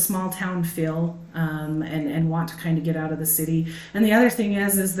love the small town feel and want to kind of get out of the city. And the other thing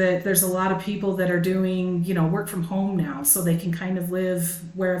is that there's a lot of people that are doing, work from home now, so they can kind of live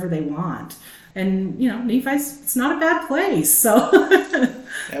wherever they want. And Nephi's, it's not a bad place. So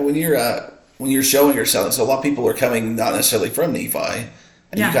yeah, when you're showing or selling, so a lot of people are coming not necessarily from Nephi.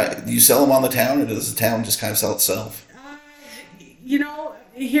 And do you sell them on the town, or does the town just kind of sell itself?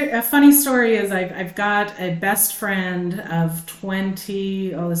 Here a funny story is I've got a best friend of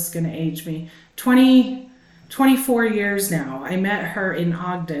 20. Oh, this is going to age me. 24 years now. I met her in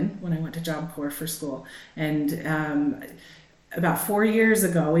Ogden when I went to Job Corps for school, and about 4 years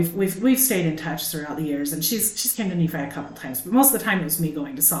ago, we've stayed in touch throughout the years, and she's came to Nephi a couple times, but most of the time it was me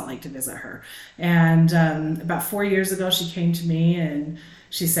going to Salt Lake to visit her. And about 4 years ago, she came to me and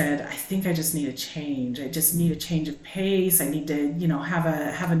she said, "I think I just need a change. I just need a change of pace. I need to,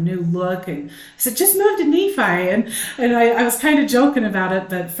 have a new look." And I said, "Just move to Nephi." And I was kind of joking about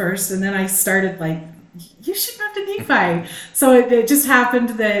it at first, and then I started like, "You should move to Nephi." So it just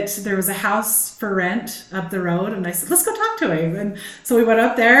happened that there was a house for rent up the road, and I said, "Let's go talk to him." And so we went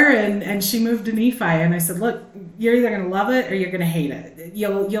up there, and she moved to Nephi, and I said, "Look, you're either going to love it or you're going to hate it.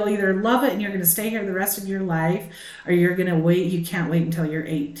 You'll either love it and you're going to stay here the rest of your life, or you're going to wait. You can't wait until your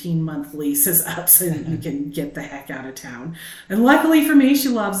 18-month lease is up so that you can get the heck out of town." And luckily for me, she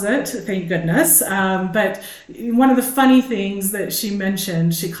loves it, thank goodness. But one of the funny things that she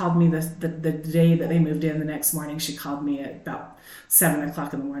mentioned, she called me the day that they moved in. The next morning, she called me at about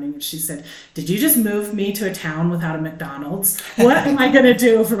 7:00 in the morning, and she said, "Did you just move me to a town without a McDonald's? What am I going to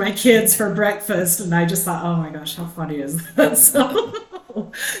do for my kids for breakfast?" And I just thought, oh my gosh, how funny is that? So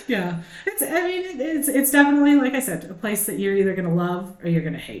yeah, it's definitely, like I said, a place that you're either going to love or you're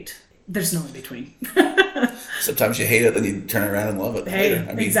going to hate. There's no in between. Sometimes you hate it, then you turn around and love it later.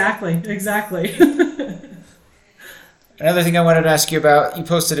 Exactly. Another thing I wanted to ask you about, you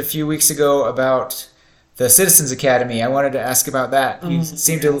posted a few weeks ago about the Citizens Academy. I wanted to ask about that. You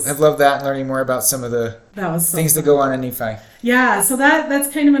seem to have loved that and learning more about some of the things that go on in Nephi. Yeah, so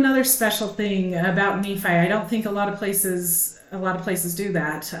that's kind of another special thing about Nephi. I don't think a lot of places do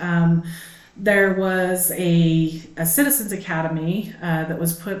that. There was a Citizens Academy that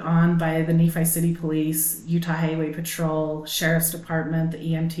was put on by the Nephi City Police, Utah Highway Patrol, Sheriff's Department, the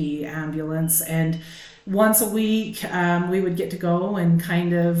EMT, ambulance, and once a week we would get to go and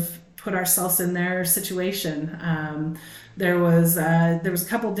kind of put ourselves in their situation. There was a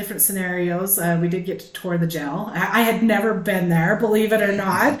couple different scenarios. We did get to tour the jail. I had never been there, believe it or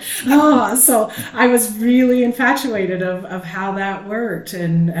not. So I was really infatuated of how that worked,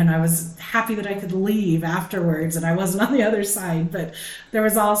 and I was happy that I could leave afterwards and I wasn't on the other side. But there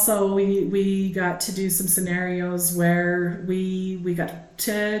was also, we got to do some scenarios where we got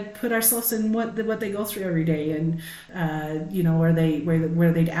to put ourselves in what they go through every day, and where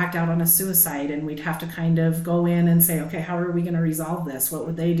they'd act out on a suicide, and we'd have to kind of go in and say, okay, how are we going to resolve this? What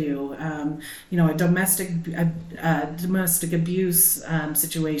would they do? A domestic abuse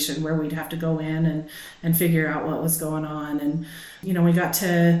situation where we'd have to go in and figure out what was going on. And we got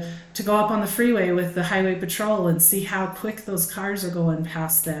to go up on the freeway with the highway patrol and see how quick those cars are going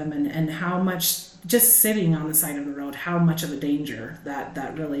past them, and how much just sitting on the side of the road, how much of a danger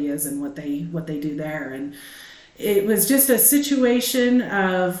that really is, and what they do there. And it was just a situation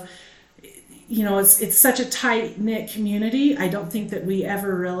of, it's such a tight-knit community. I don't think that we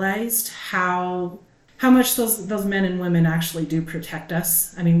ever realized how much those men and women actually do protect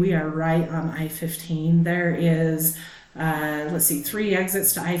us. I mean, we are right on I-15. There is 3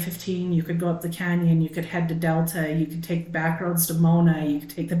 exits to I-15. You could go up the canyon, you could head to Delta, you could take the back roads to Mona, you could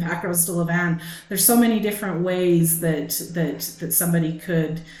take the back roads to Levan. There's so many different ways that somebody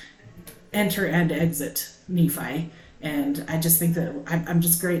could enter and exit Nephi. And I just think that I'm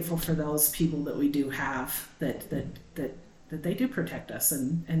just grateful for those people that we do have, that they do protect us,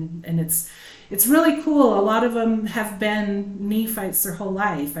 and it's really cool. A lot of them have been Nephites their whole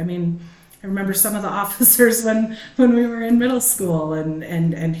life. I mean, I remember some of the officers when we were in middle school,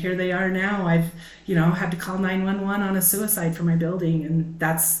 and here they are now. I've had to call 911 on a suicide for my building, and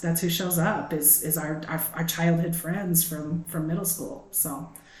that's who shows up is our childhood friends from middle school.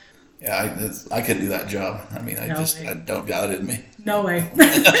 So yeah, I couldn't do that job. I mean, I don't got it in me. No way.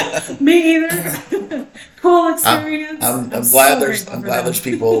 Me either. Cool experience. I'm glad there's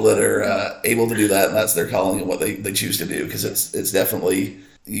people that are able to do that, and that's their calling and what they choose to do, because it's definitely,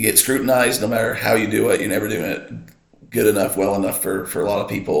 you get scrutinized no matter how you do it. You're never doing it good enough, well enough for a lot of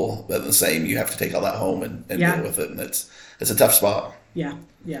people. But the same, you have to take all that home and deal with it, and it's a tough spot. Yeah,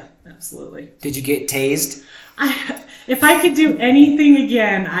 absolutely. Did you get tased? If I could do anything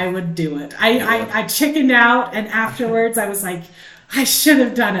again, I would do it. I chickened out, and afterwards I was like, I should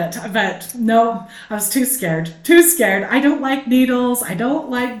have done it, but no, I was too scared. I don't like needles. I don't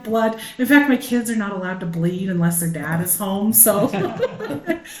like blood. In fact, my kids are not allowed to bleed unless their dad is home. So,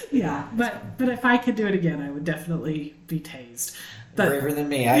 yeah. But if I could do it again, I would definitely be tased. But, braver than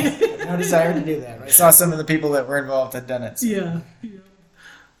me. I have no desire to do that. I saw some of the people that were involved had done it. So. Yeah.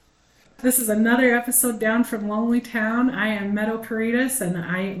 This is another episode down from Lonely Town. I am Meadow Caritas, and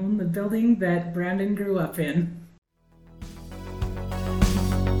I own the building that Brandon grew up in.